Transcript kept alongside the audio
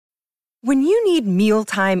When you need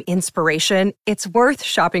mealtime inspiration, it's worth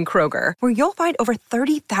shopping Kroger, where you'll find over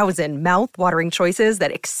 30,000 mouth-watering choices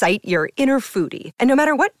that excite your inner foodie. And no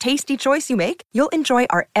matter what tasty choice you make, you'll enjoy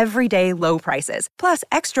our everyday low prices, plus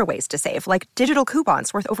extra ways to save, like digital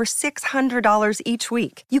coupons worth over $600 each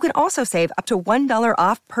week. You can also save up to $1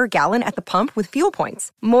 off per gallon at the pump with fuel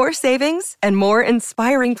points. More savings and more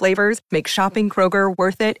inspiring flavors make shopping Kroger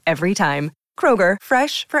worth it every time. Kroger,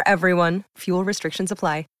 fresh for everyone. Fuel restrictions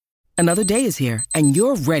apply. Another day is here, and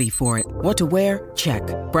you're ready for it. What to wear? Check.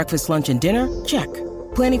 Breakfast, lunch, and dinner? Check.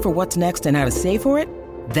 Planning for what's next and how to save for it?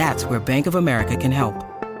 That's where Bank of America can help.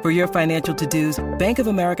 For your financial to-dos, Bank of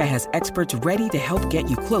America has experts ready to help get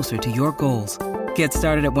you closer to your goals. Get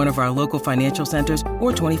started at one of our local financial centers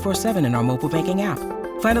or 24/7 in our mobile banking app.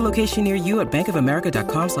 Find a location near you at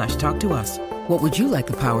bankofamerica.com/talktous. What would you like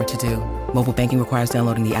the power to do? Mobile banking requires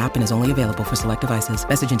downloading the app and is only available for select devices.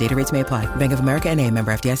 Message and data rates may apply. Bank of America N.A.,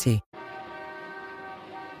 member FDIC.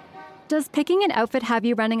 Does picking an outfit have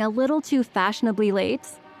you running a little too fashionably late?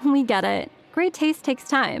 We get it. Great taste takes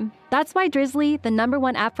time. That's why Drizzly, the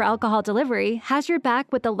 #1 app for alcohol delivery, has your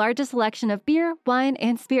back with the largest selection of beer, wine,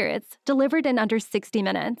 and spirits delivered in under 60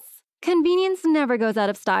 minutes. Convenience never goes out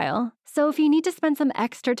of style. So if you need to spend some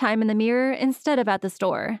extra time in the mirror instead of at the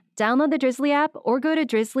store, download the Drizzly app or go to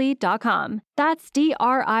drizzly.com. That's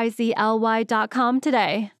DRIZLY.com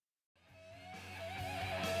today.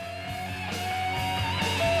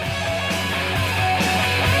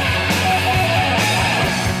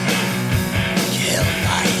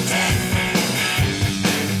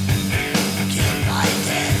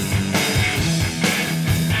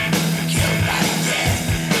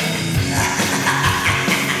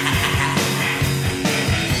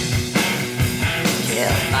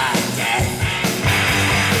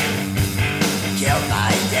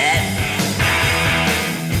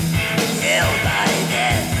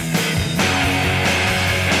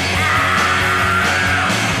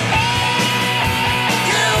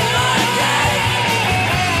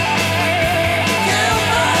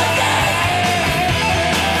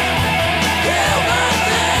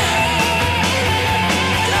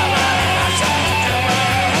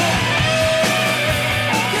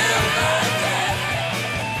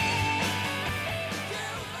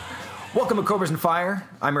 Welcome to Cobras and Fire.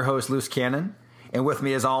 I'm your host, Luce Cannon. And with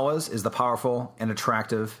me, as always, is the powerful and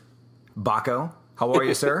attractive Baco. How are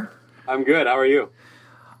you, sir? I'm good. How are you?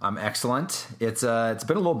 I'm excellent. It's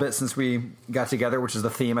been a little bit since we got together, which is the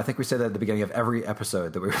theme. I think we say that at the beginning of every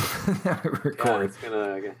episode that we record.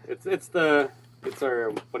 Yeah, it's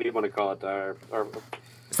our, what do you want to call it?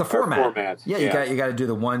 It's the format. Yeah, you got to do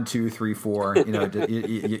the 1, 2, 3, 4. You know,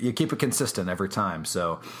 you keep it consistent every time.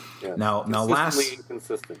 So now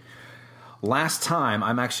last time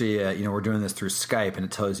I'm actually we're doing this through Skype, and it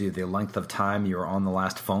tells you the length of time you were on the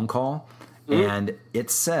last phone call, and it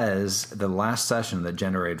says the last session that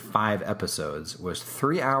generated 5 episodes was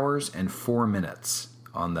 3 hours and 4 minutes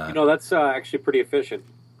on the. That's actually pretty efficient.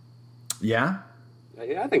 Yeah.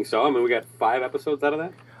 Yeah, I think so. I mean, we got 5 episodes out of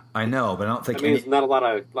that. I know, but I don't think. It's not a lot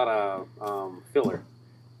of filler.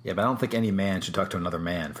 Yeah, but I don't think any man should talk to another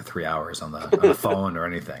man for 3 hours on the phone or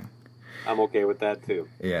anything. I'm okay with that too.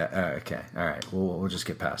 Yeah. Okay. All right. We'll just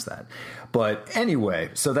get past that. But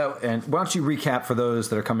anyway, and why don't you recap for those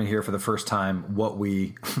that are coming here for the first time what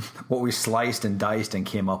we sliced and diced and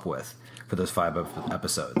came up with for those 5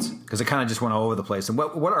 episodes, because it kind of just went all over the place. And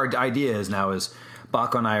what our idea is now is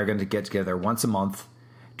Baco and I are going to get together once a month,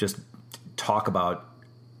 just talk about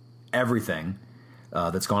everything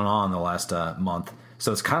that's going on in the last month.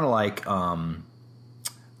 So it's kind of like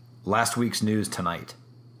last week's news tonight,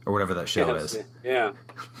 or whatever that show is. Yeah,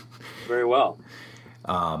 very well.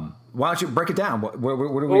 Why don't you break it down? What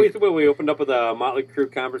do we opened up with a Motley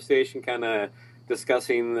Crue conversation, kind of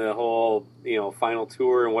discussing the whole final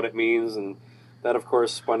tour and what it means, and that of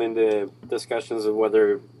course spun into discussions of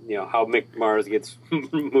whether how Mick Mars gets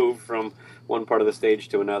moved from one part of the stage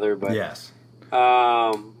to another. But yes.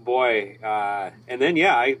 And then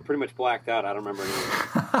I pretty much blacked out. I don't remember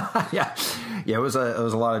anything. yeah. It was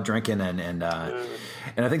a lot of drinking and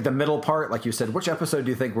I think the middle part, like you said, which episode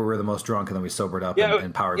do you think we were the most drunk and then we sobered up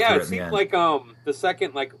and powered through it in the end? Like the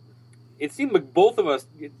second, it seemed like both of us,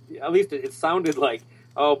 at least it sounded like,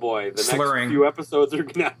 oh boy, the slurring. Next few episodes are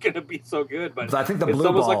not going to be so good. But I think the blue balls. It's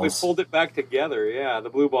almost like we pulled it back together. Yeah, the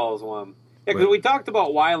blue balls one. Yeah, because we talked about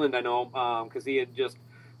Weiland, I know, because he had just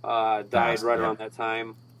died around that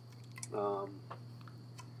time.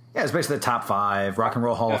 Yeah, it's basically the top 5 rock and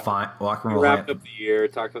roll Hall of Fame. Rock and roll. Wrapped up the year.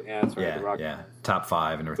 Talked about that's right. The rock top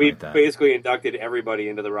 5 and everything like that. We basically inducted everybody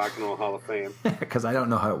into the Rock and Roll Hall of Fame. Because I don't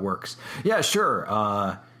know how it works. Yeah, sure.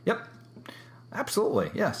 Yep.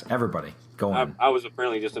 Absolutely. Yes. Everybody. Go on. I was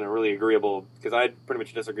apparently just in a really agreeable, because I pretty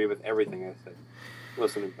much disagree with everything I said.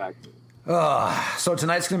 Listening back to it. So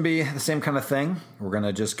tonight's going to be the same kind of thing. We're going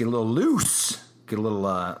to just get a little loose, get a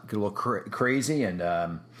little crazy,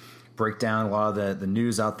 and break down a lot of the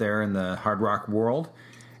news out there in the hard rock world.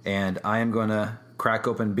 And I am going to crack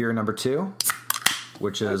open beer number 2,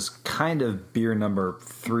 which is kind of beer number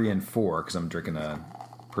 3 and 4, because I'm drinking a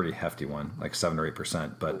pretty hefty one, like 7 or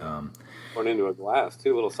 8%. But pouring into a glass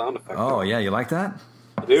too, little sound effect. Oh yeah, you like that?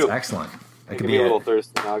 I do. That's excellent. That could be a little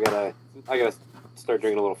thirsty now. I gotta start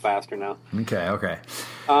drinking a little faster now. Okay.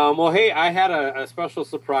 Well, hey, I had a special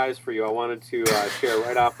surprise for you. I wanted to share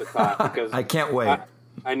right off the top because I can't wait.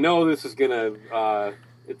 I know this is gonna.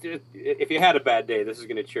 If you had a bad day, this is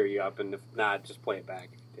gonna cheer you up, and if not, just play it back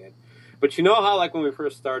if you did. But you know how, like, when we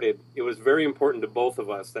first started, it was very important to both of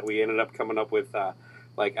us that we ended up coming up with,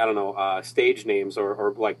 stage names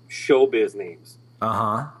or like showbiz names.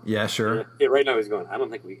 Yeah, sure. Yeah, right now he's going, I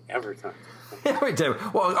don't think we ever talked. Yeah, we did.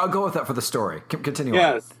 Well, I'll go with that for the story. Continue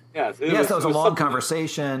on. Yes. That was a long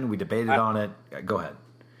conversation. We debated on it. Go ahead.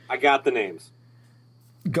 I got the names.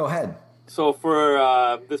 Go ahead. So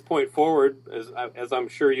for this point forward, as I'm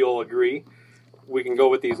sure you'll agree, we can go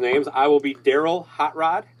with these names. I will be Daryl Hot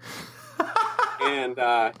Rod, and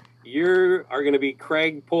you are going to be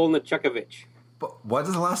Craig Polnichukovich. What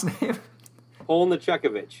is the last name?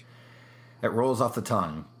 Polnichukovich. It rolls off the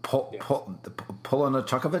tongue.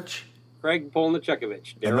 Polnichukovich? Craig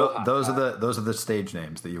Polnichukovich. And those are the stage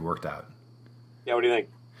names that you worked out. Yeah, what do you think?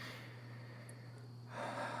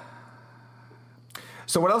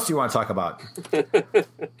 So what else do you want to talk about? All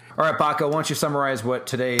right, Baco, why don't you summarize what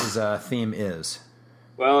today's theme is?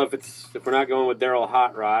 Well, if we're not going with Daryl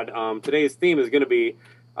Hot Rod, today's theme is going to be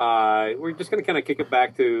we're just going to kind of kick it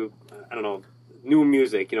back to new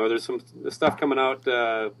music. You know, there's some stuff coming out.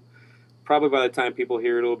 Probably by the time people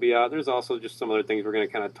hear it, it'll be out. There's also just some other things we're going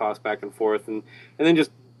to kind of toss back and forth, and then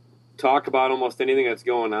just talk about almost anything that's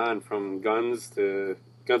going on, from Guns N'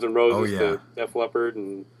 Roses to Def Leppard,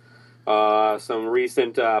 and some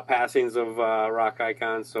recent passings of rock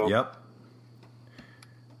icons. So yep,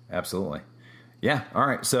 absolutely. Yeah. All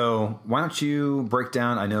right. So why don't you break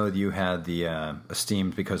down? I know that you had the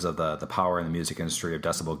esteemed, because of the power in the music industry of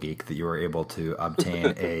Decibel Geek, that you were able to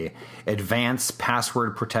obtain a advanced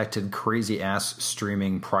password protected crazy ass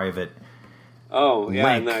streaming private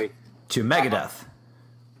link to Megadeth.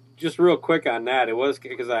 Just real quick on that, it was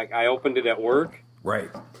because I opened it at work. Right.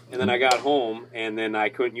 And then I got home, and then I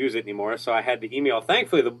couldn't use it anymore, so I had to email.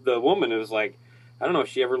 Thankfully, the woman was like, I don't know if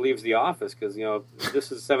she ever leaves the office, because,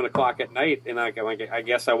 this is 7 o'clock at night, and I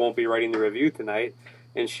guess I won't be writing the review tonight.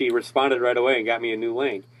 And she responded right away and got me a new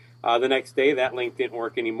link. The next day, that link didn't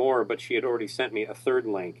work anymore, but she had already sent me a third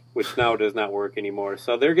link, which now does not work anymore.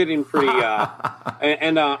 So they're getting pretty...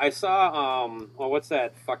 I saw, what's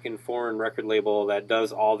that fucking foreign record label that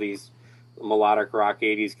does all these melodic rock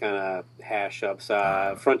 80s kind of hash-ups?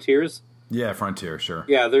 Frontiers? Yeah, Frontier, sure.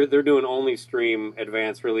 Yeah, they're doing only stream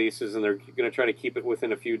advanced releases, and they're going to try to keep it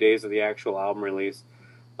within a few days of the actual album release.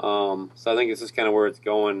 So I think this is kind of where it's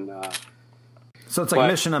going. So it's like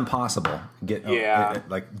Mission Impossible.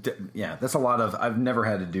 That's a lot of. I've never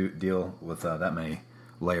had to deal with that many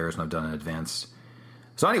layers, and I've done it in advance.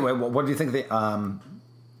 So anyway, what do you think of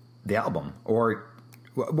the album? Or,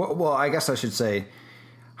 well, I guess I should say,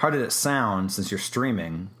 how did it sound since you're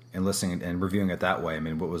streaming and listening and reviewing it that way? I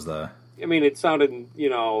mean, what was the? I mean, it sounded, pretty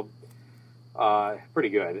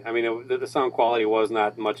good. I mean, the sound quality was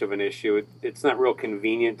not much of an issue. It's not real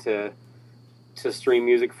convenient to stream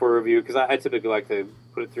music for review, because I typically like to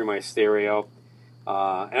put it through my stereo.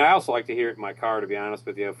 And I also like to hear it in my car, to be honest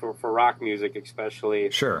with you, for rock music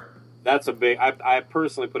especially. Sure. That's a big, I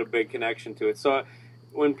personally put a big connection to it. So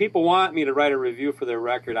when people want me to write a review for their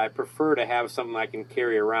record, I prefer to have something I can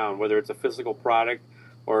carry around, whether it's a physical product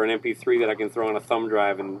or an MP3 that I can throw on a thumb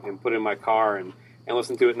drive and put in my car and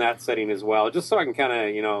listen to it in that setting as well, just so I can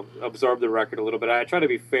kind of, absorb the record a little bit. I try to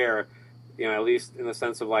be fair, at least in the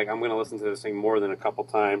sense of, like, I'm going to listen to this thing more than a couple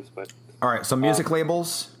times. But all right, so music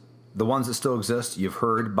labels, the ones that still exist, you've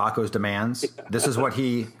heard Baco's demands. This is what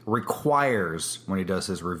he requires when he does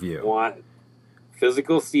his review. Want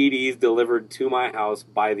physical CDs delivered to my house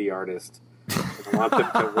by the artist. I want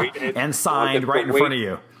them to wait and signed right in front of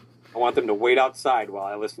you. I want them to wait outside while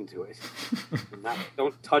I listen to it.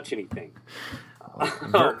 Don't touch anything. Hey,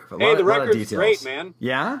 the record's great, man.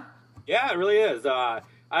 Yeah? Yeah, it really is.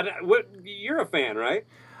 You're a fan, right?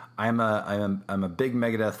 I'm a big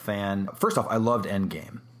Megadeth fan. First off, I loved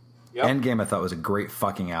Endgame. Yep. Endgame I thought was a great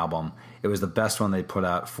fucking album. It was the best one they put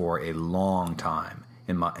out for a long time,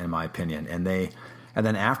 in my opinion. And they And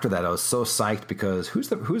then after that, I was so psyched because who's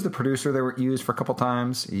the producer they used for a couple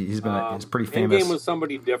times? He's pretty famous. Endgame was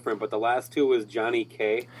somebody different, but the last two was Johnny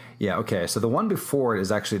K. Yeah, okay. So the one before it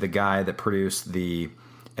is actually the guy that produced the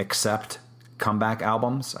Accept comeback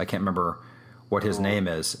albums. I can't remember what his name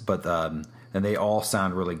is, but and they all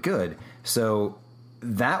sound really good. So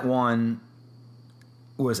that one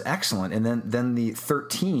was excellent. And then the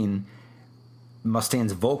 13,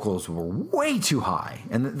 Mustaine's vocals were way too high.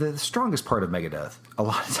 And the strongest part of Megadeth, a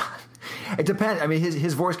lot of time, it depends. I mean,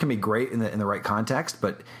 his voice can be great in the right context,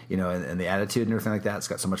 but you know, and the attitude and everything like that, it's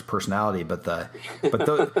got so much personality. But those,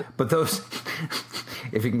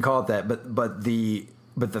 if you can call it that, but the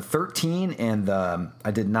 13 and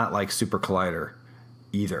I did not like Super Collider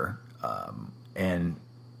either. And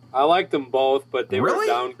I liked them both, but they really?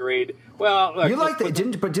 were downgrade. Well, you liked it,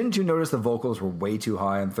 didn't you notice the vocals were way too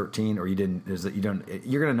high on 13, or you didn't?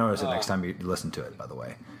 You're going to notice it next time you listen to it. By the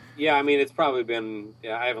way. Yeah, I mean, it's probably been.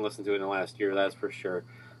 Yeah, I haven't listened to it in the last year. That's for sure.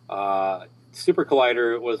 Super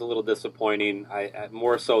Collider was a little disappointing. I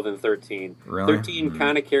more so than 13. Really? 13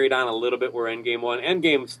 kind of carried on a little bit where Endgame won.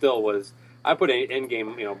 Endgame still was. I put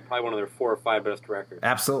Endgame, probably one of their 4 or 5 best records.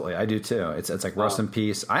 Absolutely, I do too. It's like Rust in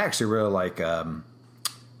Peace. I actually really like.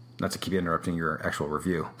 Not to keep interrupting your actual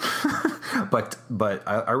review, but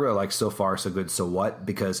I really like So Far, So Good, So What,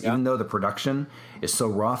 because even though the production is so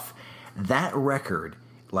rough, that record,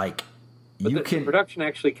 like, the production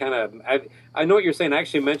actually kind of, I know what you're saying. I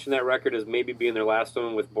actually mentioned that record as maybe being their last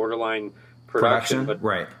one with borderline production. But,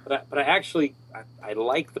 right. But I actually, I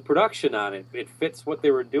like the production on it. It fits what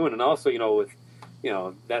they were doing. And also,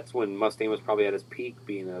 that's when Mustaine was probably at his peak,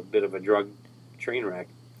 being a bit of a drug train wreck.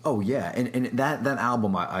 Oh yeah, and that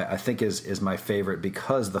album I think is my favorite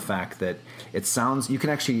because of the fact that it sounds, you can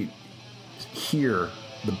actually hear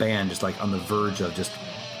the band just like on the verge of just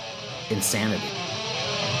insanity.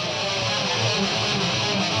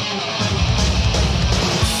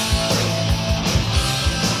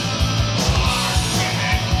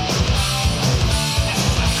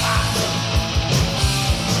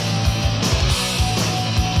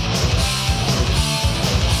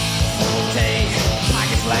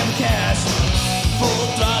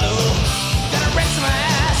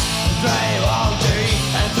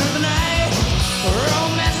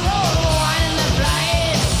 Romance roll, wine in the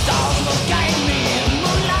blind, stars will guide me.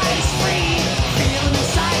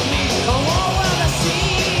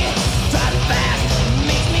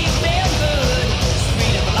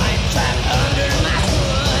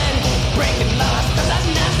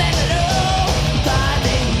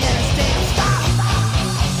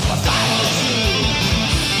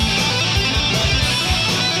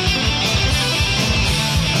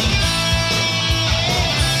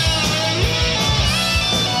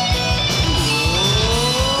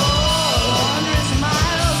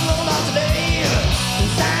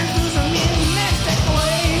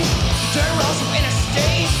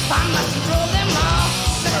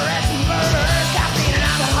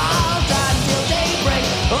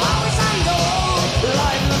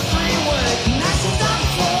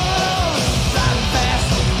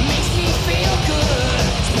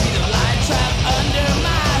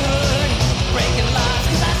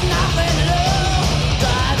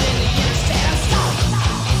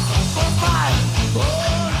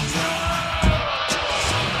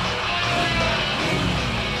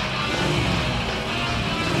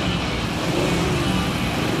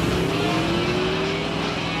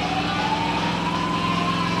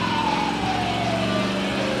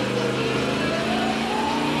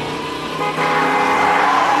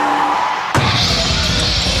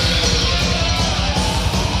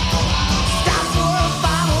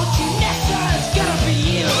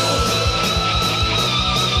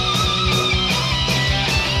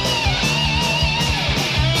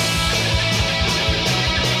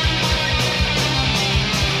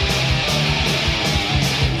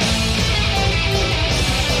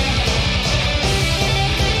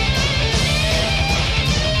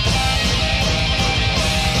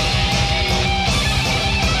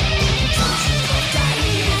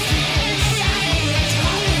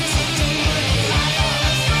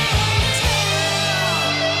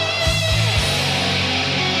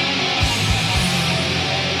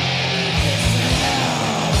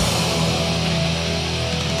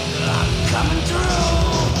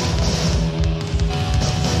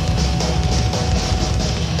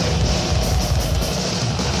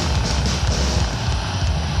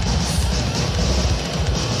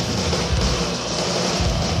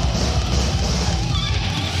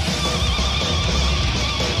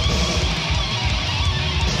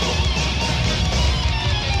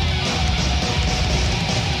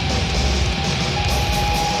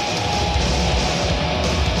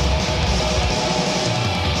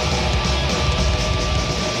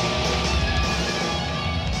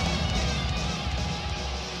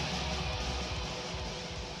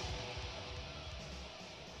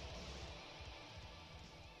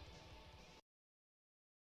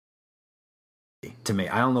 to me.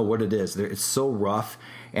 I don't know what it is. It's so rough.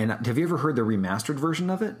 And have you ever heard the remastered version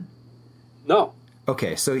of it? No.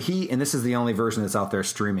 Okay, so and this is the only version that's out there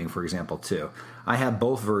streaming, for example, too. I have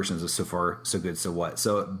both versions of So Far, So Good, So What.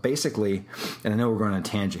 So basically, and I know we're going on a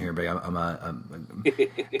tangent here, but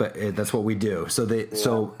but that's what we do. So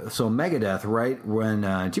so Megadeth, right? When do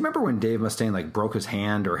you remember when Dave Mustaine like broke his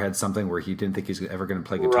hand or had something where he didn't think he's ever going to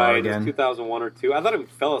play guitar again? Right, 2001 or 2. I thought he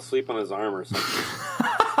fell asleep on his arm or something.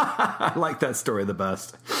 I like that story the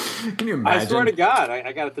best. Can you imagine? I swear to God,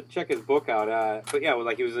 I got to check his book out. But yeah,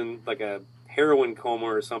 like he was in like a heroin coma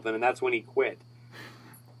or something, and that's when he quit.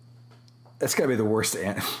 That's got to be the worst.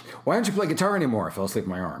 Why don't you play guitar anymore? I fell asleep on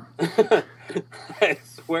my arm. I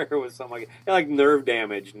swear it was something like nerve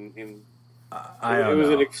damage, and it was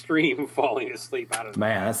an extreme falling asleep out of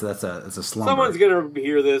man. That's a slumber. Someone's gonna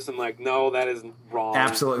hear this and like, no, that isn't wrong.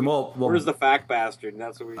 Absolutely. Well, where's the fact bastard? And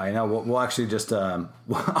that's what I know. We'll actually just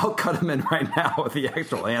I'll cut him in right now with the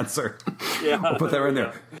actual answer. Yeah, we'll put that right in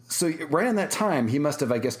there. So right in that time, he must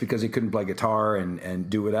have, I guess, because he couldn't play guitar and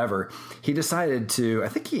do whatever, he decided to. I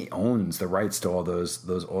think he owns the rights to all those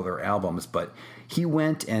older albums, but he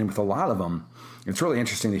went and with a lot of them, it's really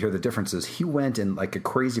interesting to hear the differences. He went and like a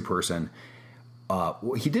crazy person.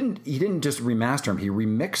 He didn't just remaster them; he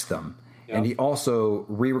remixed them, and he also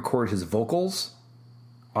re-recorded his vocals.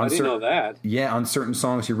 I didn't know that. Yeah, on certain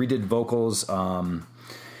songs, he redid vocals. I'm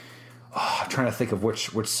trying to think of which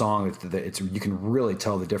song it's you can really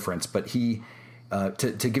tell the difference. But he,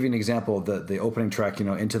 to give you an example, the opening track,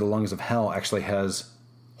 Into the Lungs of Hell, actually has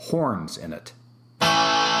horns in it.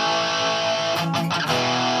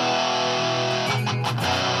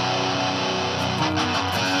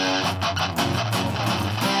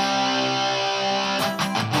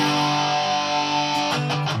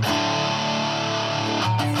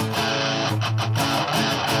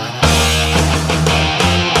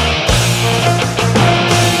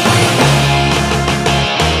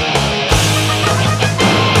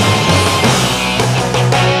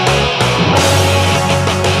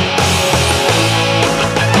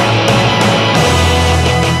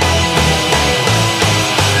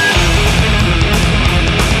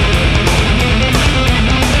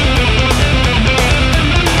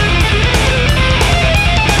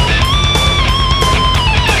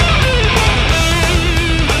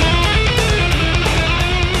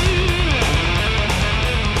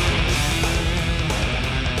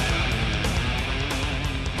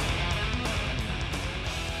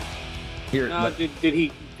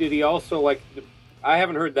 Did he also like? I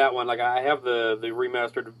haven't heard that one. Like I have the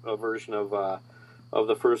remastered version of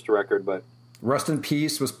the first record, but Rust in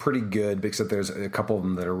Peace was pretty good, except there's a couple of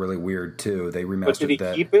them that are really weird too. They remastered. But did he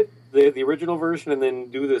keep it the original version and then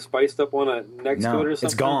do the spiced up one next to it or something?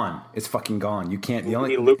 It's gone. It's fucking gone. You can't. He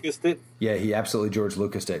Lucased it. Yeah, he absolutely George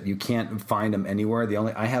Lucased it. You can't find them anywhere.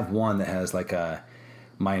 I have one that has like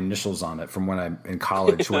my initials on it from when I'm in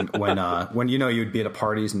college when you'd be at a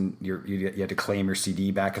parties and you had to claim your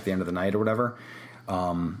CD back at the end of the night or whatever.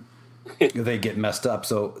 They get messed up.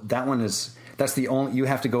 So that's the only, you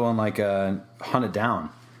have to go and like hunt it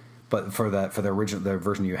down. But for the original, the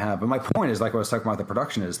version you have. But my point is, like what I was talking about the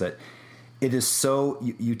production, is that it is so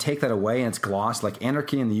you take that away and it's glossed. Like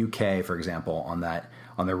Anarchy in the UK, for example, on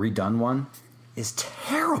the redone one is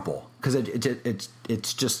terrible because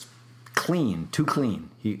it's just clean, too clean.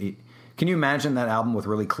 Can you imagine that album with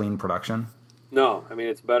really clean production? No, I mean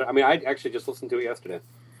it's better. I mean I actually just listened to it yesterday.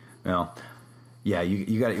 Well, yeah,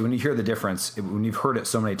 you got when you hear the difference, when you've heard it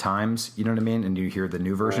so many times, you know what I mean, and you hear the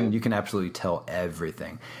new version, right. You can absolutely tell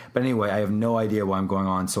everything. But anyway, I have no idea why I'm going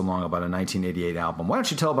on so long about a 1988 album. Why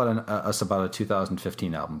don't you tell us about a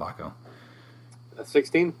 2015 album, Baco?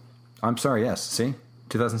 16? I'm sorry, yes. See?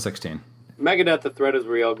 2016. Megadeth, The Threat Is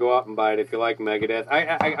Real. Go out and buy it if you like Megadeth.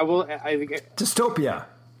 I will. Dystopia.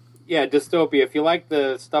 Yeah, Dystopia. If you like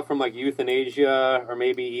the stuff from like Euthanasia, or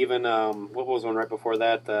maybe even what was one right before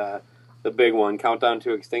that? The big one, Countdown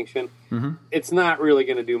to Extinction. Mm-hmm. It's not really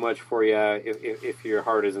going to do much for you if your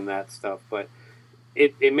heart is in that stuff. But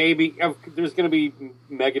it may be. There's going to be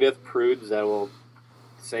Megadeth prudes that will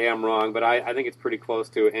say I'm wrong, but I think it's pretty close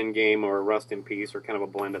to Endgame or Rust in Peace, or kind of a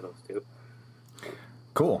blend of those two.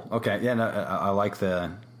 Cool. Okay. Yeah. No, I like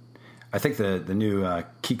I think the new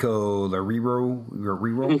Kiko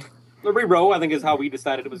Loureiro. Loureiro, I think, is how we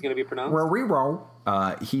decided it was going to be pronounced. Loureiro.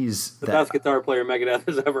 He's the best guitar player Megadeth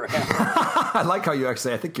has ever had. I like how you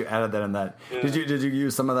actually. I think you added that in that. Yeah. Did you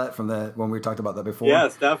use some of that from when we talked about that before?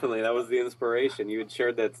 Yes, definitely. That was the inspiration. You had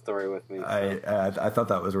shared that story with me. So. I thought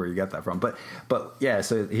that was where you got that from. But yeah.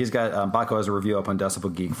 So he's got Baco has a review up on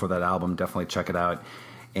Decibel Geek for that album. Definitely check it out.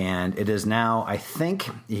 And it is now, I think,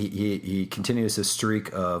 he continues his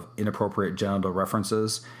streak of inappropriate genital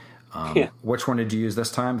references. Which one did you use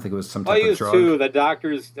this time? I think it was some type of drug. I used two. The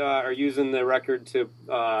doctors are using the record to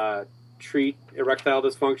treat erectile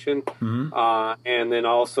dysfunction, and then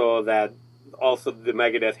also the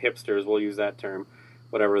Megadeth hipsters will use that term.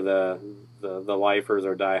 Whatever the lifers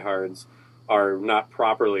or diehards are not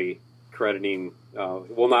properly crediting,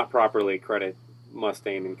 will not properly credit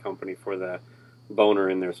Mustaine and company for the boner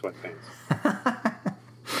in their sweatpants.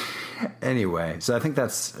 Anyway, so I think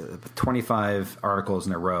that's 25 articles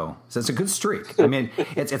in a row. So it's a good streak. I mean,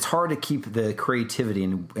 it's hard to keep the creativity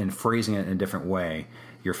and phrasing it in a different way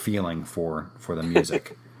you're feeling for the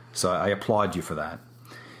music. So I applaud you for that.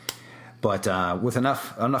 But with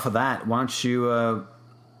enough of that, why don't you?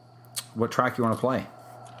 What track you want to play?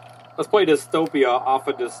 Let's play Dystopia off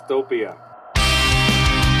of Dystopia.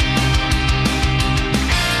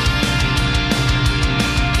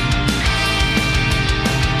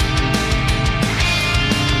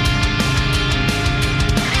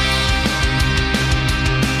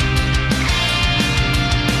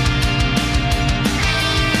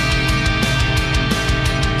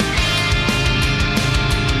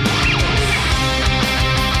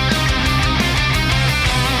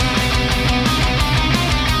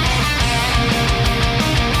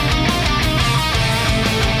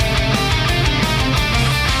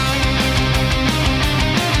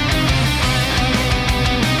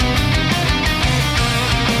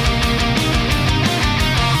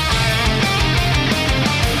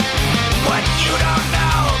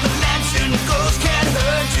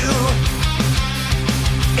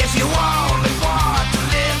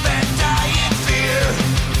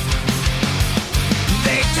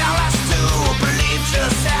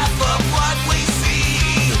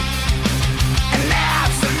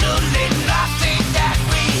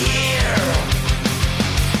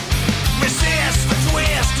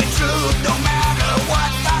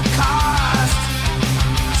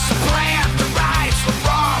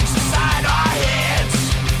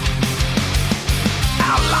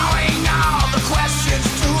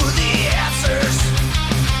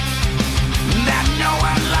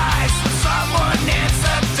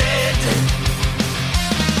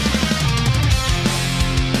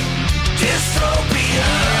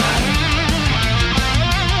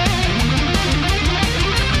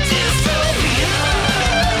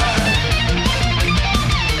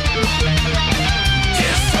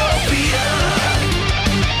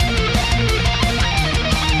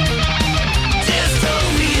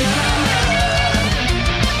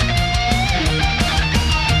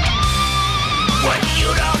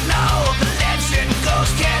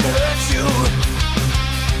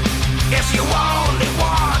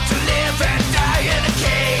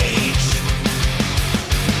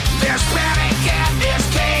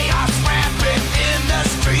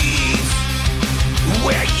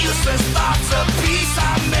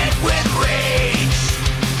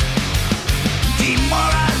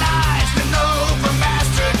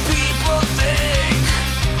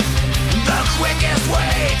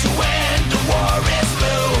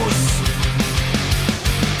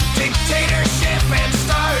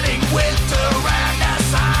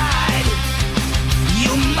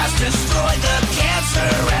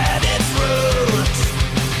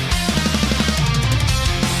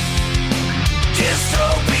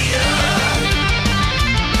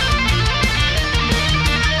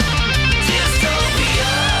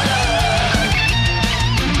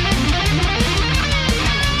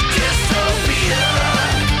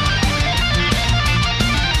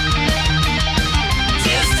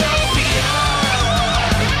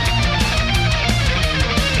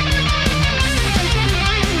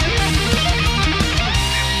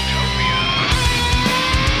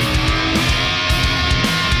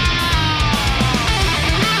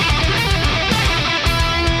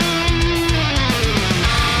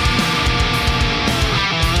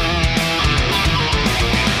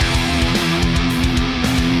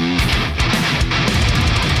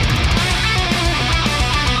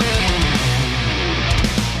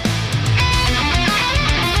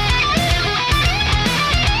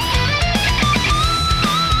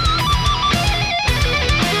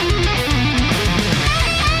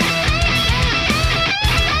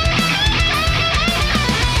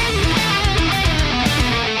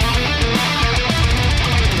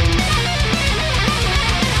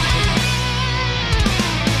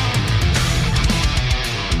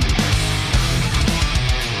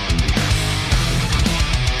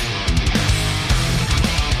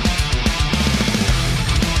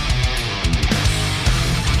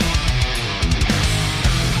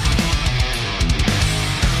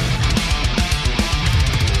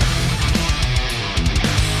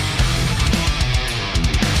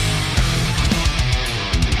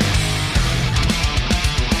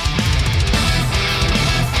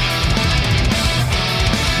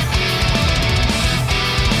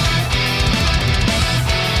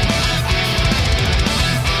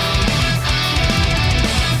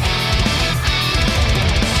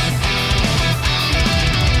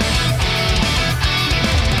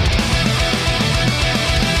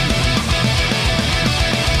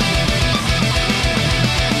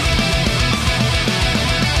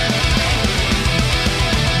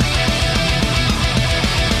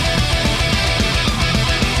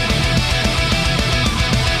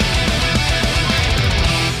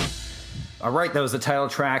 right. That was the title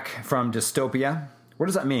track from Dystopia. What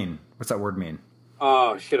does that mean? What's that word mean?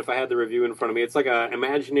 Oh, shit, if I had the review in front of me. It's like an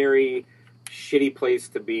imaginary shitty place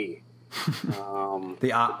to be.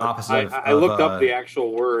 The opposite I looked up the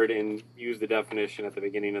actual word and used the definition at the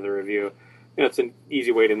beginning of the review. It's an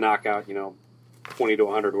easy way to knock out, 20 to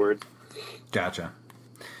 100 words. Gotcha.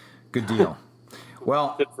 Good deal.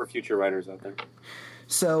 Well, fit for future writers out there.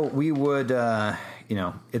 So we would, at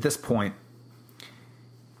this point,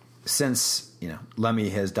 since, Lemmy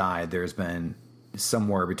has died, there's been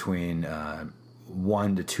somewhere between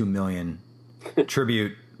 1 to 2 million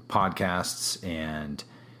tribute podcasts and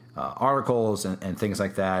articles and things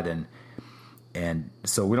like that. And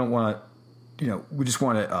so we don't want to, we just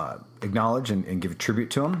want to acknowledge and give a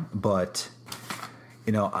tribute to him. But,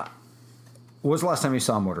 when was the last time you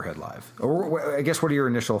saw Motorhead live? Or I guess, what are your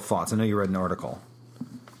initial thoughts? I know you read an article.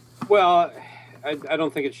 Well, I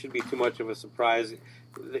don't think it should be too much of a surprise.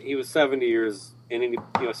 He was 70 years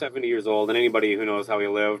old, and anybody who knows how he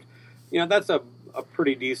lived, that's a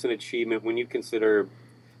pretty decent achievement when you consider,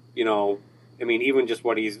 even just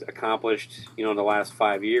what he's accomplished, in the last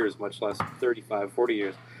 5 years, much less 35, 40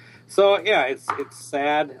 years. So, yeah, it's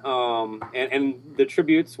sad. And the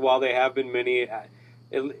tributes, while they have been many, at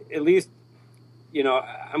least,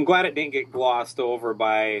 I'm glad it didn't get glossed over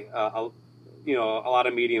by, a lot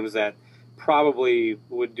of mediums that probably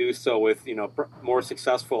would do so with, more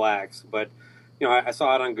successful acts. But, I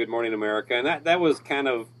saw it on Good Morning America, and that was kind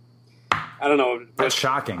of, I don't know. That's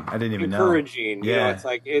shocking. I didn't even know. Encouraging. Yeah. It's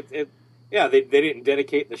like, they didn't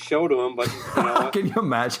dedicate the show to him, but, Can you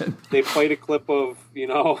imagine? They played a clip of,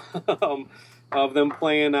 of them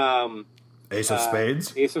playing Ace of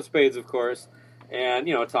Spades? Ace of Spades, of course. And,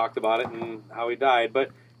 talked about it and how he died. But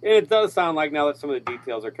it does sound like, now that some of the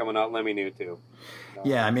details are coming out, Lemmy knew too.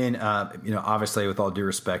 Yeah, I mean, obviously, with all due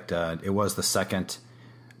respect, it was the second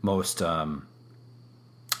most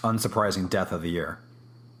unsurprising death of the year.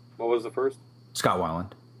 What was the first? Scott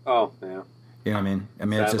Weiland. Oh, yeah. You know what I mean?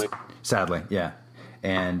 Sadly. It's just sadly, yeah.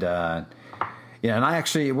 And and I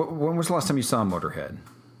actually, when was the last time you saw Motorhead?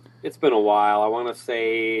 It's been a while. I want to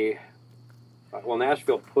say,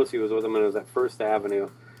 Nashville Pussy was with him, and it was at First Avenue.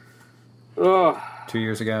 Oh. 2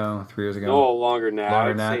 years ago, 3 years ago? No, longer than that.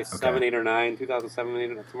 Longer than I'd that? say 7, 8, or 9, 2007,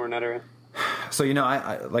 8, somewhere in that area. So,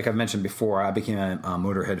 I like I've mentioned before, I became a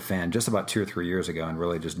Motorhead fan just about 2 or 3 years ago and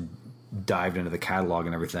really just dived into the catalog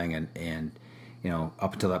and everything. And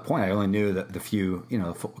up until that point, I only knew the few,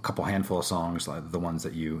 a couple handful of songs, like the ones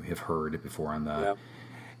that you have heard before on the...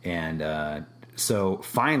 Yeah. And so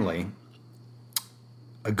finally,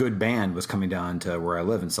 a good band was coming down to where I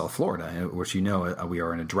live in South Florida, which we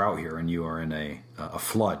are in a drought here, and you are in a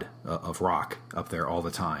flood of rock up there all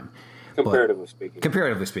the time.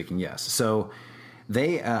 Comparatively speaking, yes. So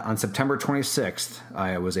they, on September 26th,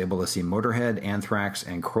 I was able to see Motorhead, Anthrax,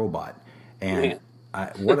 and Crowbot. And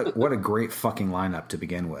what a great fucking lineup to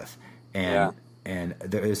begin with. And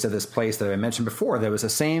there's this place that I mentioned before. There was the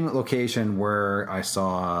same location where I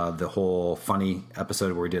saw the whole funny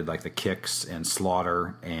episode where we did like the Kicks and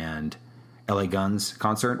Slaughter and LA Guns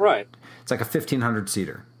concert. Right. It's like a 1,500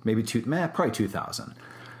 seater, maybe probably 2,000.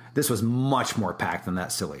 This was much more packed than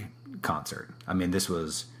that silly concert. I mean, that's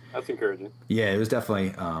encouraging. Yeah, it was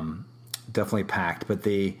definitely packed. But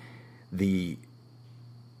the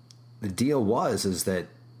deal is that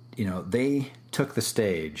they took the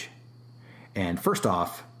stage. And first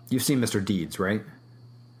off, you've seen Mr. Deeds, right?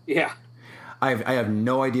 Yeah. I have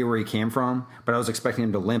no idea where he came from, but I was expecting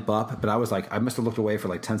him to limp up. But I was like, I must have looked away for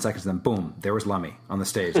like 10 seconds, and then boom, there was Lemmy on the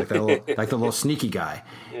stage, like the little sneaky guy.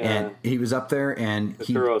 Yeah. And he was up there, and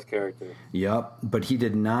Mr. Rose character. Yep, but he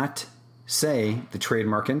did not say the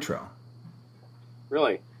trademark intro.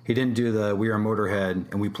 Really? He didn't do the "We Are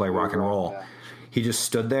Motorhead and we play rock and roll." Yeah. He just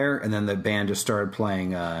stood there, and then the band just started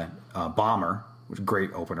playing "Bomber." Which was a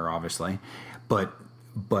great opener, obviously, but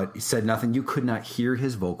he said nothing. You could not hear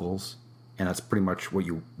his vocals, and that's pretty much what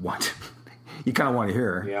you want. You kind of want to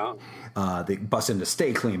hear. Yeah. They bust into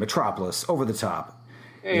 "Stay Clean," "Metropolis," "Over the Top."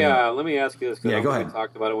 Hey, let me ask you this. Yeah, go ahead. We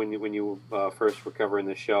talked about it when you first were covering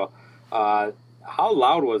the show. How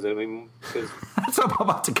loud was it? I mean, that's what I'm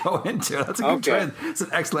about to go into. That's a good It's an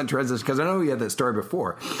excellent transition because I know you had that story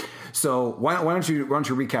before. So why don't you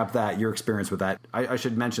recap that, your experience with that? I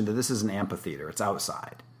should mention that this is an amphitheater. It's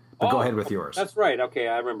outside. But go ahead with yours. That's right. Okay,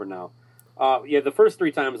 I remember now. The first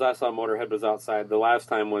 3 times I saw Motorhead was outside. The last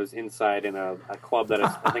time was inside in a club that is,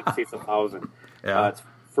 I think seats 1,000. Yeah. It's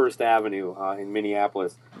First Avenue in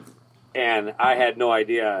Minneapolis. And I had no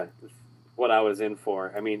idea what I was in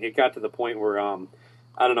for. I mean, it got to the point where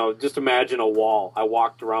I don't know, just imagine a wall. I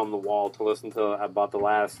walked around the wall to listen to about the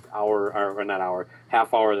last hour, or not hour,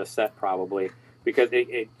 half hour of the set probably, because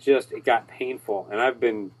it got painful. And I've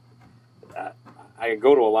been, I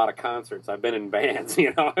go to a lot of concerts. I've been in bands,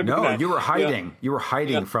 you know. You were hiding. You were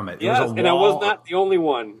hiding from it. Yes, was a wall. And I was not the only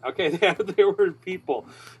one. Okay, there were people.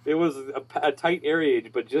 It was a tight area,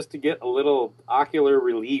 but just to get a little ocular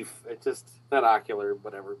relief, it just, not ocular,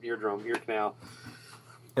 whatever, ear canal.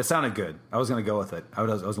 It sounded good. I was going to go with it. I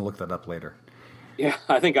was going to look that up later. Yeah,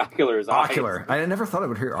 I think ocular is ocular. I never thought I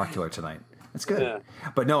would hear ocular tonight. That's good. Yeah.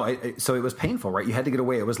 But no, so it was painful, right? You had to get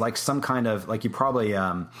away. It was like some kind of, like you probably...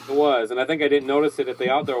 It was, and I think I didn't notice it at the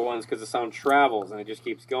outdoor ones because the sound travels and it just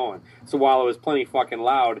keeps going. So while it was plenty fucking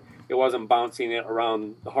loud, it wasn't bouncing it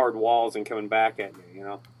around the hard walls and coming back at you, you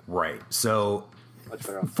know? Right. So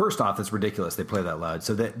first off, it's ridiculous they play that loud.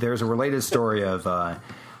 So there's a related story of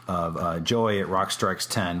Joey at Rock Strikes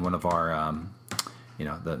 10, one of our,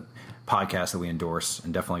 the podcasts that we endorse,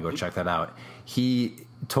 and definitely go check that out. He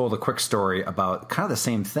told a quick story about kind of the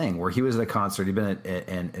same thing, where he was at a concert, he'd been at,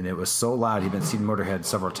 and it was so loud, he'd been seeing Motorhead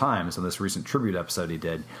several times on this recent tribute episode he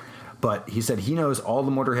did. But he said he knows all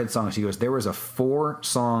the Motorhead songs. He goes, there was a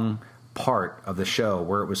 4-song part of the show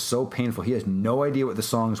where it was so painful. He has no idea what the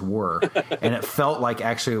songs were. And it felt like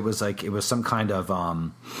actually it was some kind of,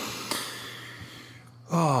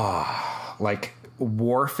 like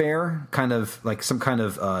warfare, kind of like some kind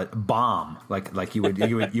of bomb, like you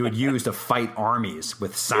would use to fight armies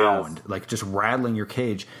with sound, yes. Like just rattling your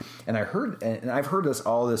cage. And I've heard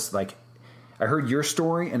all this, like I heard your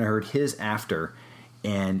story and I heard his after,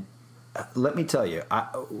 and let me tell you,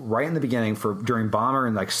 right in the beginning, during Bomber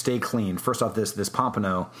and like Stay Clean, first off, this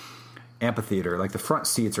Pompano amphitheater, like the front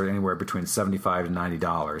seats are anywhere between $75 to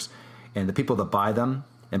 $90, and the people that buy them,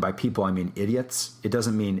 and by people I mean idiots, it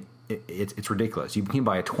doesn't mean it's ridiculous. You can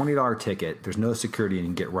buy a $20 ticket, there's no security, and you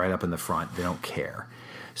can get right up in the front. They don't care.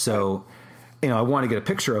 So, I wanted to get a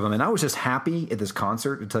picture of him, and I was just happy at this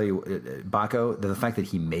concert, to tell you, Baco, the fact that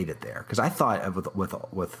he made it there, because I thought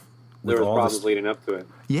with there was problems leading up to it.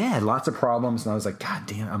 Yeah, lots of problems, and I was like, God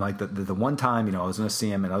damn! I'm like the one time, I was going to see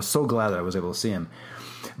him, and I was so glad that I was able to see him.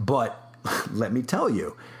 But let me tell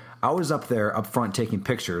you, I was up there up front taking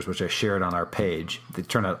pictures, which I shared on our page. They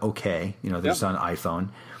turned out okay. They're just on iPhone.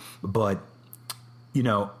 But,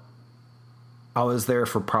 I was there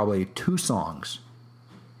for probably 2 songs.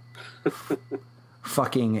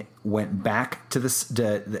 Fucking went back to this.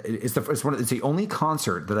 It's the only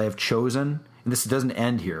concert that I have chosen, and this doesn't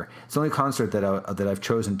end here. It's the only concert that I've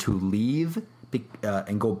chosen to leave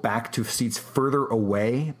and go back to seats further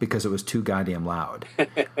away because it was too goddamn loud.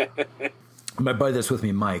 My buddy that's with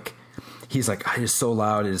me, Mike, he's like, it's so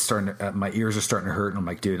loud, it's starting to, my ears are starting to hurt. And I'm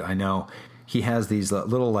like, dude, I know. He has these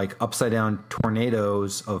little like upside down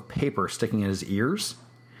tornadoes of paper sticking in his ears.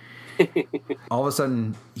 All of a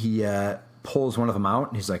sudden, he pulls one of them out,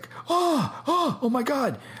 and he's like, "Oh my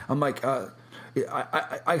God!" I'm like, "I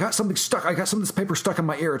got something stuck. I got some of this paper stuck in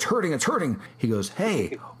my ear. It's hurting. It's hurting." He goes,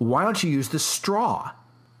 "Hey, why don't you use this straw?"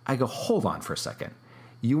 I go, "Hold on for a second.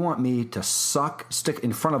 You want me to stick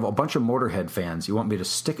in front of a bunch of Motorhead fans? You want me to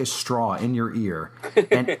stick a straw in your ear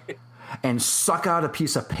and suck out a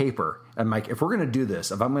piece of paper?" I'm like, if we're going to do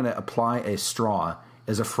this, if I'm going to apply a straw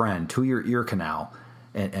as a friend to your ear canal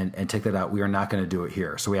and take that out, we are not going to do it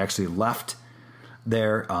here. So we actually left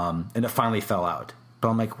there, and it finally fell out. But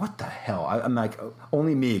I'm like, what the hell? I'm like,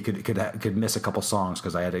 only me could miss a couple songs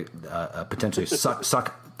because I had to potentially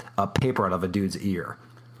suck a paper out of a dude's ear.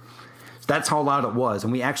 That's how loud it was.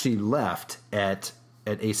 And we actually left at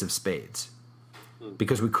Ace of Spades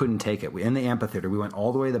because we couldn't take it. In the amphitheater, we went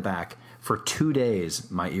all the way to the back. For 2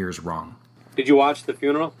 days, my ears rung. Did you watch the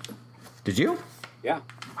funeral? Did you? Yeah.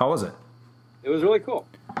 How was it? It was really cool.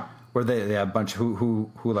 Were they had a bunch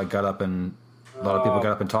who like got up and a lot of people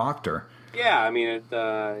got up and talked, or? Yeah, I mean,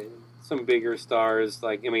 some bigger stars.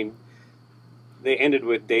 Like, I mean, they ended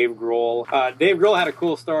with Dave Grohl. Dave Grohl had a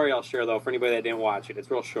cool story I'll share though for anybody that didn't watch it.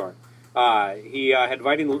 It's real short. He had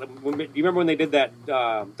invited. Do you remember when they did that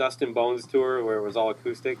Dust and Bones tour where it was all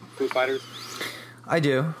acoustic, Foo Fighters? I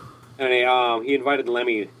do. And he invited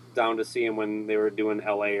Lemmy down to see him when they were doing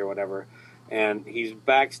L.A. or whatever. And he's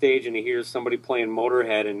backstage and he hears somebody playing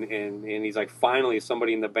Motorhead and he's like, finally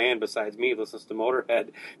somebody in the band besides me listens to Motorhead.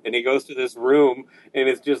 And he goes to this room and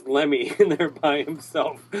it's just Lemmy in there by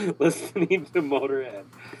himself listening to Motorhead.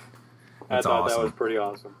 I thought that was pretty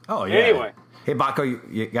awesome. Oh, yeah. Anyway. Hey, Baco,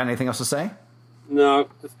 you got anything else to say? No.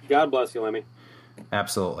 God bless you, Lemmy.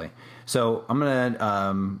 Absolutely. So I'm going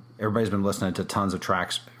to, everybody's been listening to tons of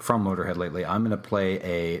tracks from Motorhead lately. I'm going to play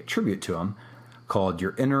a tribute to him called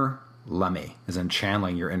Your Inner Lemmy, as in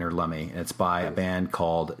channeling your inner Lemmy. And it's by a band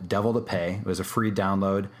called Devil to Pay. It was a free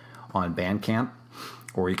download on Bandcamp,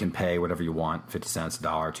 or you can pay whatever you want, 50 cents,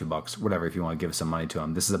 $1, $2, whatever, if you want to give some money to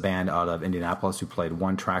them. This is a band out of Indianapolis who played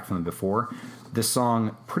one track from them before. This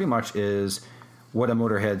song pretty much is what a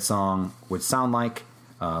Motorhead song would sound like,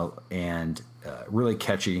 and really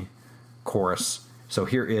catchy chorus. So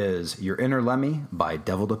here is Your Inner Lemmy by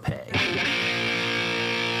Devil to Pay.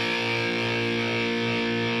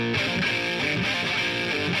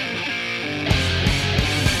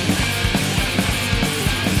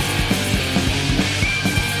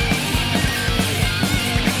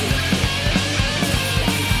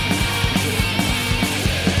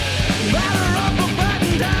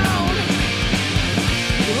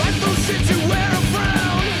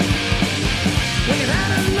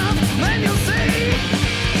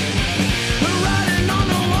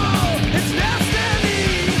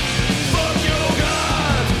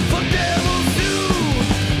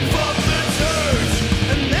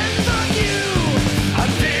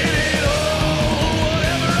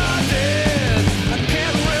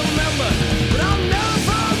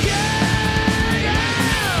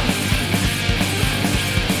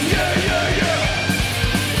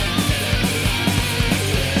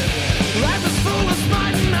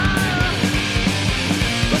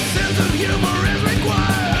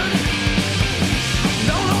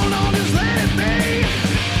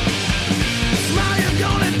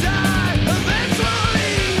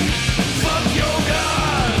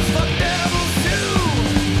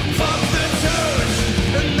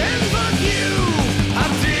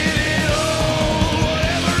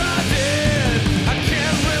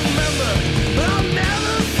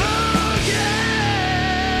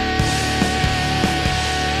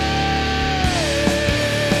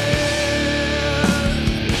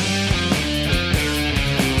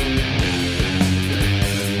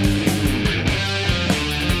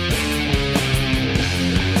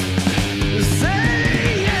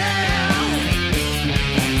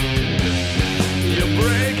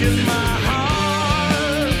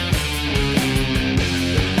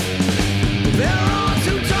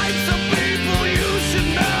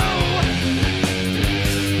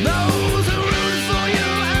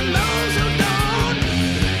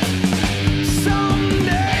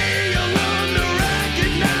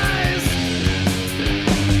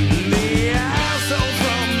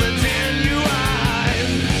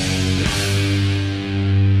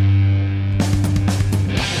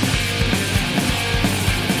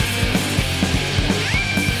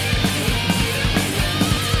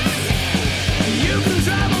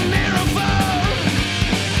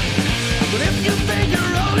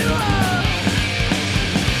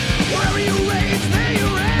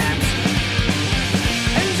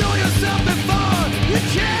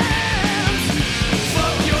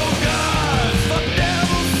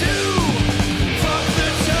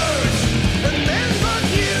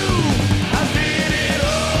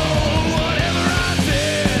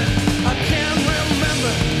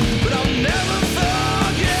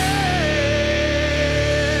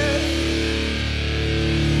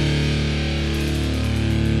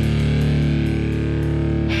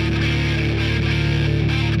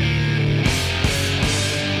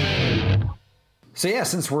 So yeah,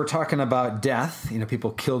 since we're talking about death,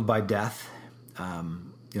 people killed by death,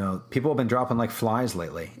 people have been dropping like flies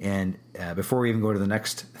lately. And before we even go to the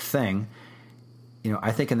next thing,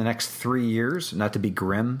 I think in the next 3 years, not to be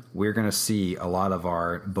grim, we're going to see a lot of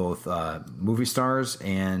our both movie stars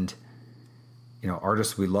and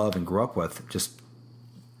artists we love and grew up with just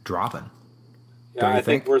dropping. Yeah, I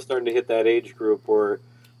think we're starting to hit that age group where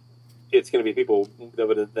it's going to be people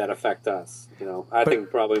that affect us. I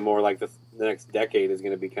think probably more like the next decade is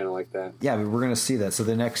going to be kind of like that. Yeah, we're going to see that. So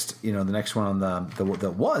the next one on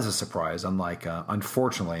that was a surprise. Unlike,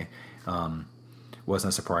 unfortunately, wasn't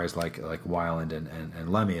a surprise like Weiland and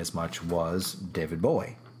Lemmy as much, was David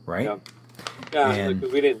Bowie, right? Yeah,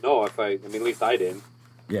 because we didn't know. At least I didn't.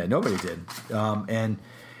 Yeah, nobody did. And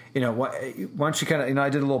why don't you kind of I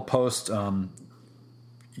did a little post.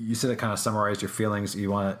 You said it kind of summarized your feelings. You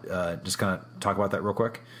want to just kind of talk about that real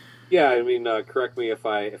quick? Yeah, correct me if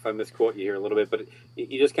I misquote you here a little bit, but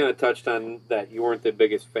you just kind of touched on that you weren't the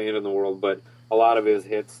biggest fan in the world, but a lot of his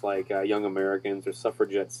hits like Young Americans or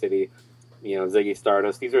Suffragette City, Ziggy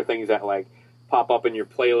Stardust, these are things that like pop up in your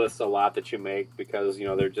playlists a lot that you make because,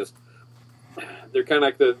 they're kind of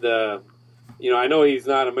like the I know he's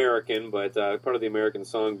not American, but part of the American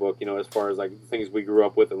songbook, as far as like things we grew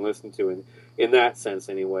up with and listened to in that sense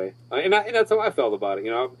anyway. And that's how I felt about it.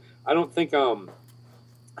 I don't think,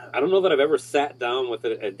 I don't know that I've ever sat down with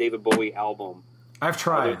a David Bowie album I've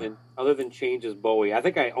tried. Other than Changes Bowie. I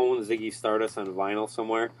think I own Ziggy Stardust on vinyl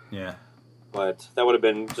somewhere. Yeah. But that would have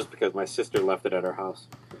been just because my sister left it at her house.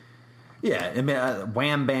 Yeah, I mean,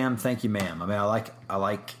 Wham Bam, Thank You Ma'am. I mean, I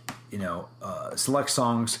like select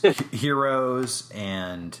songs, Heroes,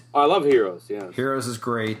 and I love Heroes. Yeah, Heroes is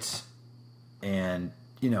great, and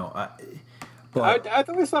but I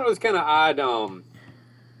always thought it was kind of odd.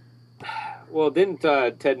 Well, didn't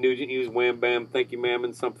Ted Nugent use Wham Bam, Thank You Ma'am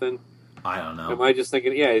in something? I don't know. Am I just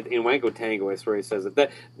thinking? Yeah, in Wango Tango, I swear he says it.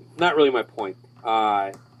 That not really my point.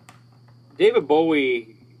 David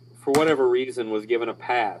Bowie, for whatever reason, was given a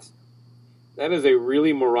pass. That is a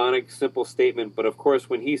really moronic, simple statement, but of course,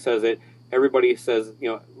 when he says it, everybody says,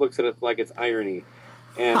 looks at it like it's irony.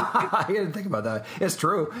 And I didn't think about that. It's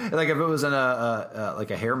true. Like if it was in a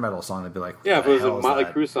hair metal song, it'd be like, yeah, if it was a Motley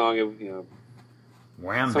Crue song,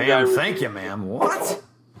 Wham Bam, Thank You Ma'am. What?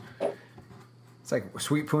 It's like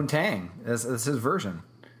Sweet Poontang. That's his version.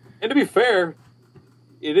 And to be fair,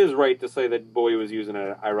 it is right to say that Bowie was using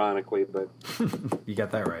it ironically, but you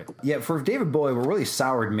got that right. Yeah, for David Bowie, what really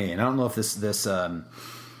soured me, and I don't know if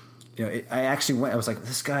I actually went. I was like,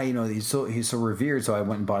 this guy, he's so revered. So I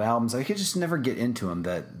went and bought albums. I could just never get into him.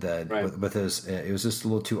 Right. with his, it was just a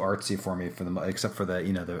little too artsy for me except for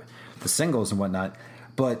the singles and whatnot.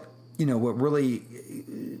 But what really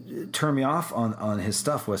turned me off on his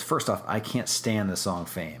stuff was, first off, I can't stand the song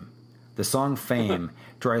Fame. The song Fame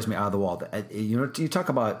drives me out of the wall. You talk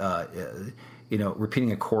about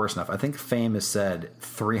repeating a chorus enough. I think Fame is said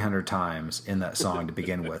 300 times in that song to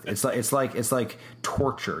begin with. It's like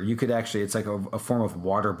torture. You could actually, it's like a form of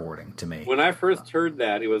waterboarding to me. When I first heard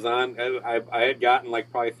that, it was on. I had gotten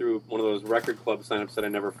probably through one of those record club signups that I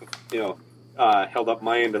never held up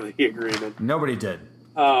my end of the agreement. Nobody did.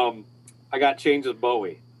 I got Changes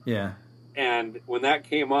Bowie. Yeah. And when that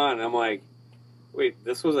came on, I'm like, wait,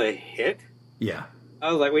 this was a hit? Yeah.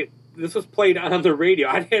 I was like, wait, this was played on the radio.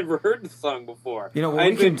 I'd never heard the song before. We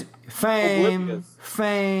can Fame.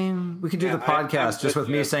 We can do the podcast just with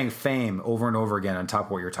me saying Fame over and over again on top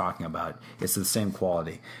of what you're talking about. It's the same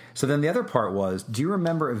quality. So then the other part was, do you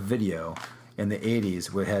remember a video in the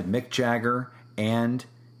 80s where it had Mick Jagger and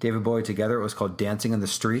David Bowie together? It was called Dancing in the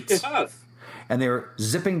Streets. Yes. And they were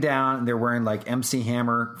zipping down, and they're wearing like MC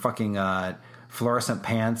Hammer fucking fluorescent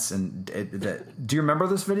pants. And do you remember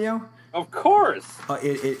this video? Of course.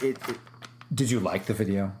 Did you like the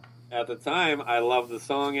video? At the time, I loved the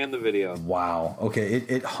song and the video. Wow. Okay,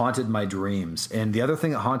 it haunted my dreams. And the other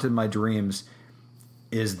thing that haunted my dreams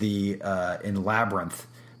is in Labyrinth,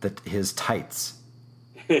 his tights.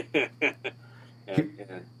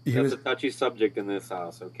 That's a touchy subject in this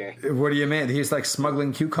house, okay? What do you mean? He's like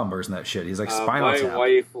smuggling cucumbers and that shit. He's like Spinal Tap. My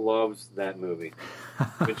wife loves that movie.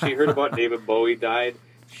 When she heard about David Bowie died,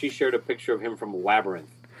 she shared a picture of him from Labyrinth.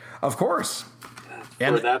 Of course.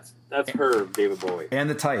 That's her, David Bowie. And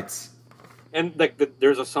the tights. And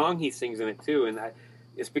there's a song he sings in it too, and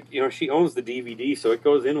she owns the DVD, so it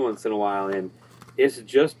goes in once in a while, and it's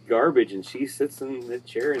just garbage, and she sits in the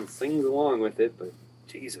chair and sings along with it, but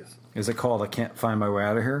Jesus. Is it called I Can't Find My Way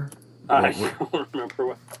Out of Here? I don't remember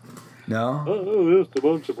what. No? Oh, just a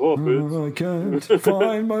bunch of puppets. I can't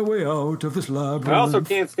find my way out of this labyrinth. I also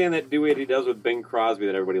can't stand that duet he does with Bing Crosby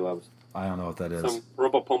that everybody loves. I don't know what that is. Some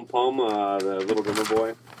Rumpa Pum Pum, the Little Drummer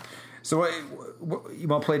Boy. So you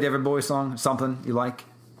want to play David Bowie song? Something you like?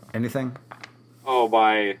 Anything? Oh,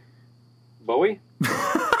 by Bowie?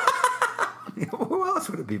 Who else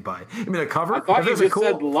would it be by? I mean, a cover? I thought you just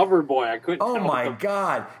said Loverboy. I couldn't. Oh my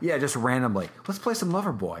God! Yeah, just randomly. Let's play some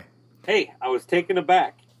Loverboy. Hey, I was taken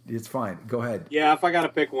aback. It's fine. Go ahead. Yeah, if I got to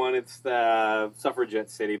pick one, it's the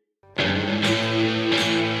Suffragette City.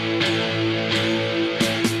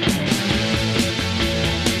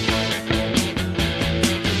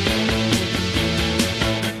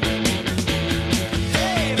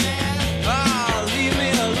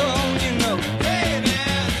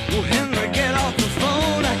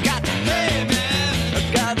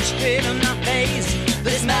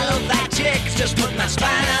 Just put my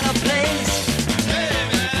spine out of place. Hey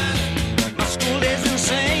man, my school is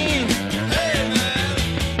insane. Hey man,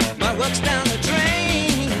 my work's down the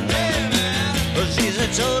drain. Hey man, but she's a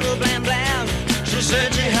total blam blam. She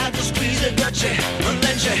said she had to squeeze it, but and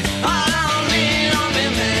then she, oh, don't lean on me,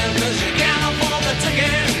 man, 'cause you can't afford the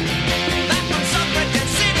ticket. Back from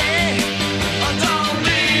Suffragette City. Oh, don't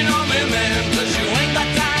lean on me, man, 'cause you ain't got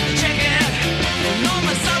time to check it. No,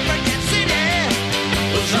 my Suffragette City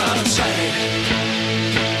was out of sight.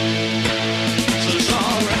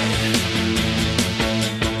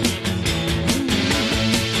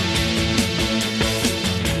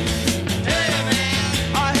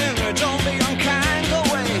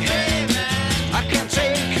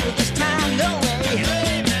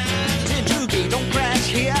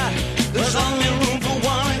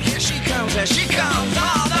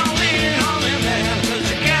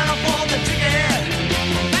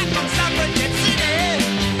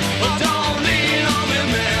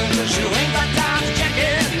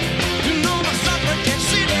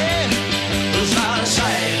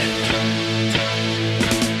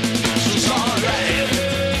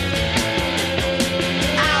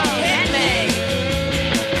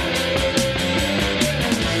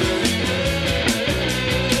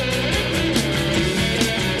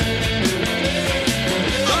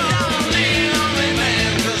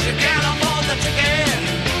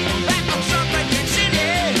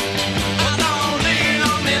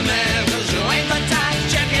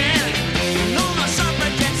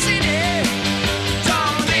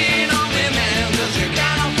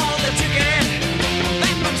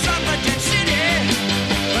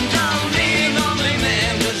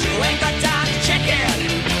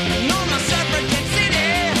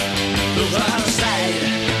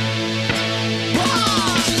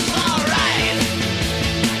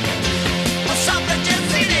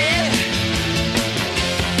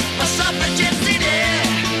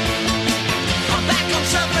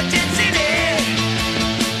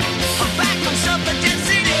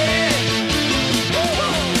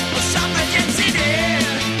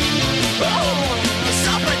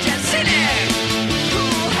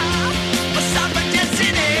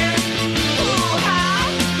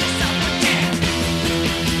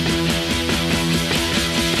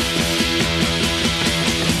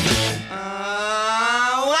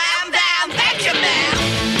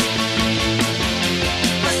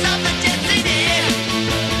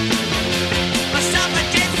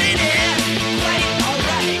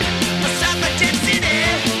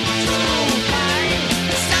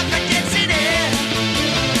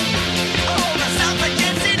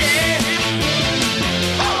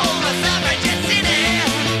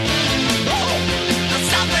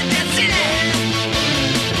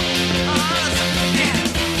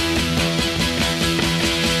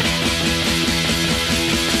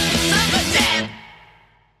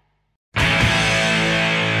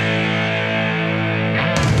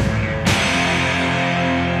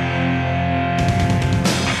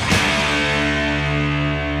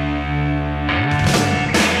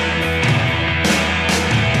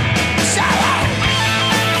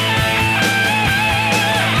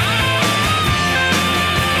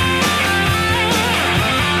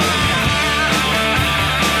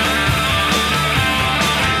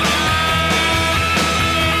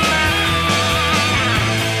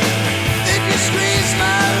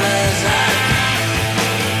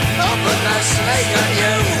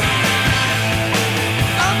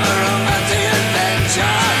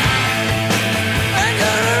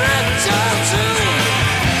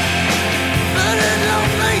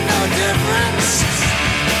 difference.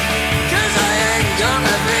 'Cause I ain't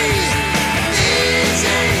gonna be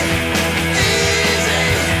easy, easy.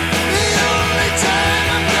 The only time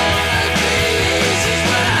I'm gonna be easy is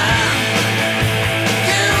when I'm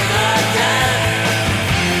kill my dad,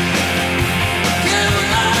 kill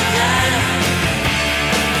my dad,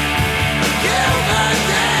 kill my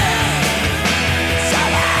dad.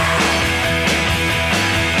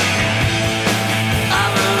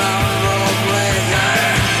 I'm a lone role player,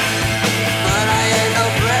 but I ain't no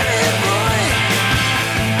pretty boy.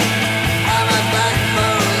 I'm a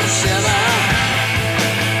backbone shiver,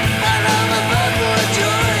 and I'm a bad boy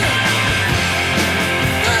joy.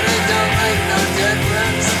 But it don't make no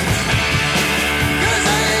difference, 'cause I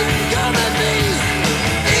ain't gonna be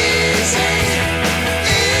easy,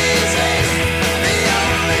 easy. The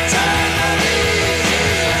only time I'm easy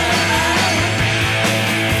is when I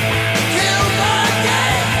kill my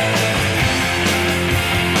dad,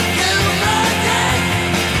 kill my dad,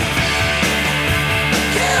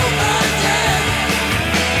 kill my dad.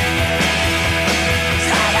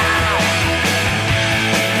 Shut up!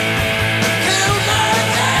 Kill my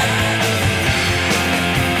dad,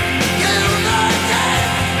 kill my dad,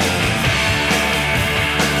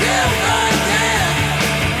 kill my dad.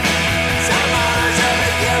 Someone's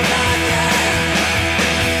gonna kill my dad.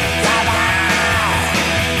 Come on!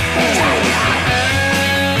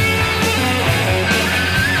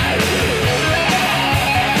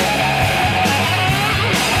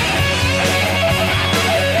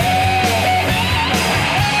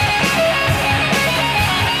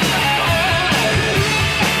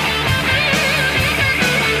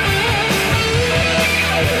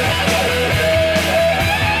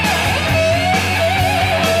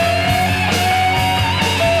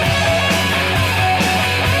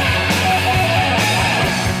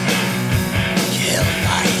 Kill my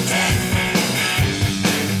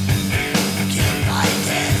dad. Kill my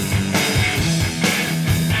dad. Kill my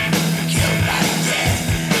dad. Kill my dad.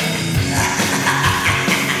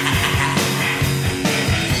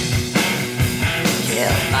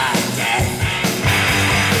 Kill my dad.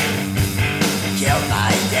 Kill my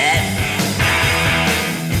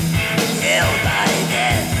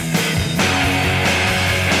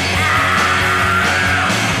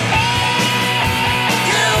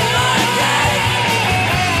dad.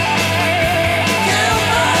 Kill my dad. Kill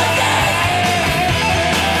my dad.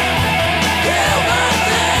 Kill my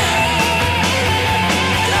dad.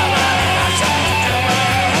 Come on, come on.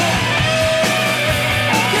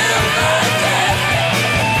 Kill my dad.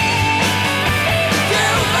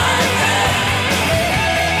 Kill my dad.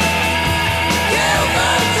 Kill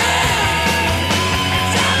my dad.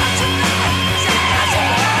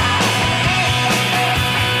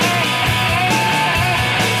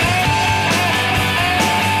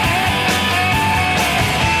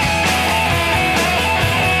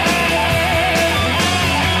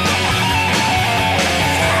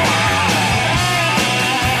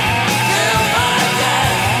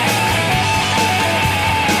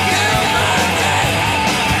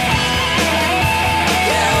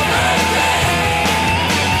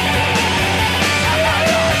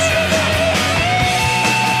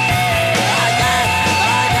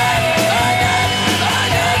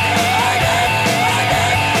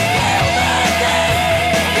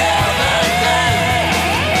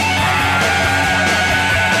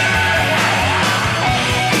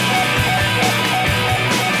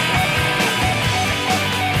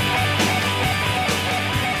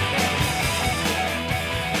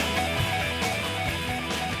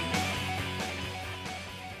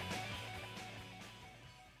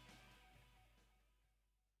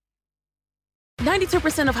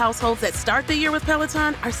 % of households that start the year with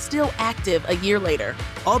Peloton are still active a year later.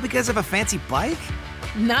 All because of a fancy bike?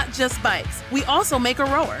 Not just bikes. We also make a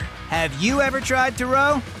rower. Have you ever tried to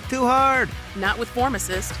row? Too hard. Not with Form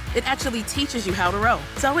Assist. It actually teaches you how to row.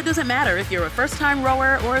 So it doesn't matter if you're a first-time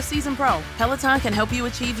rower or a seasoned pro. Peloton can help you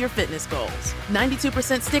achieve your fitness goals.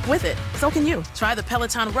 92% stick with it. So can you. Try the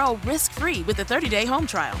Peloton Row risk-free with a 30-day home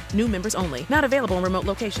trial. New members only. Not available in remote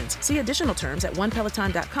locations. See additional terms at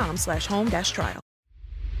onepeloton.com/home-trial.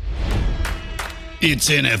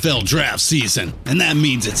 It's NFL draft season, and that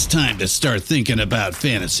means it's time to start thinking about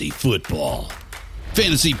fantasy football.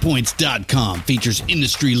 FantasyPoints.com features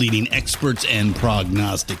industry-leading experts and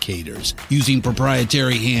prognosticators using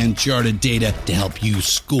proprietary hand-charted data to help you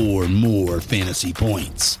score more fantasy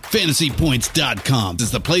points. FantasyPoints.com is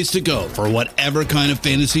the place to go for whatever kind of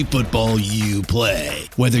fantasy football you play.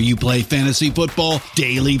 Whether you play fantasy football,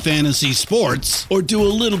 daily fantasy sports, or do a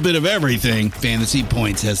little bit of everything, Fantasy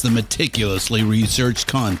Points has the meticulously researched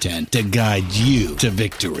content to guide you to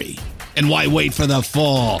victory. And why wait for the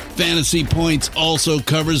fall? Fantasy Points also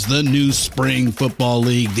covers the new spring football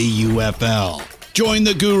league, the UFL. Join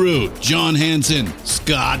the guru, John Hansen,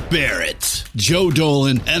 Scott Barrett, Joe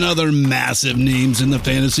Dolan, and other massive names in the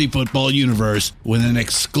fantasy football universe with an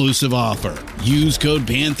exclusive offer. Use code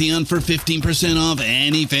Pantheon for 15% off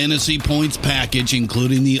any Fantasy Points package,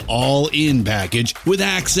 including the all-in package, with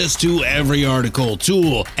access to every article,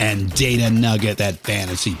 tool, and data nugget that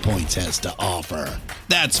Fantasy Points has to offer.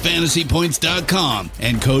 That's fantasypoints.com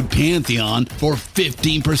and code Pantheon for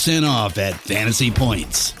 15% off at Fantasy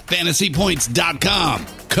Points. Fantasypoints.com,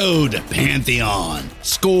 code Pantheon.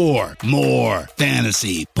 Score more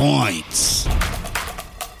fantasy points.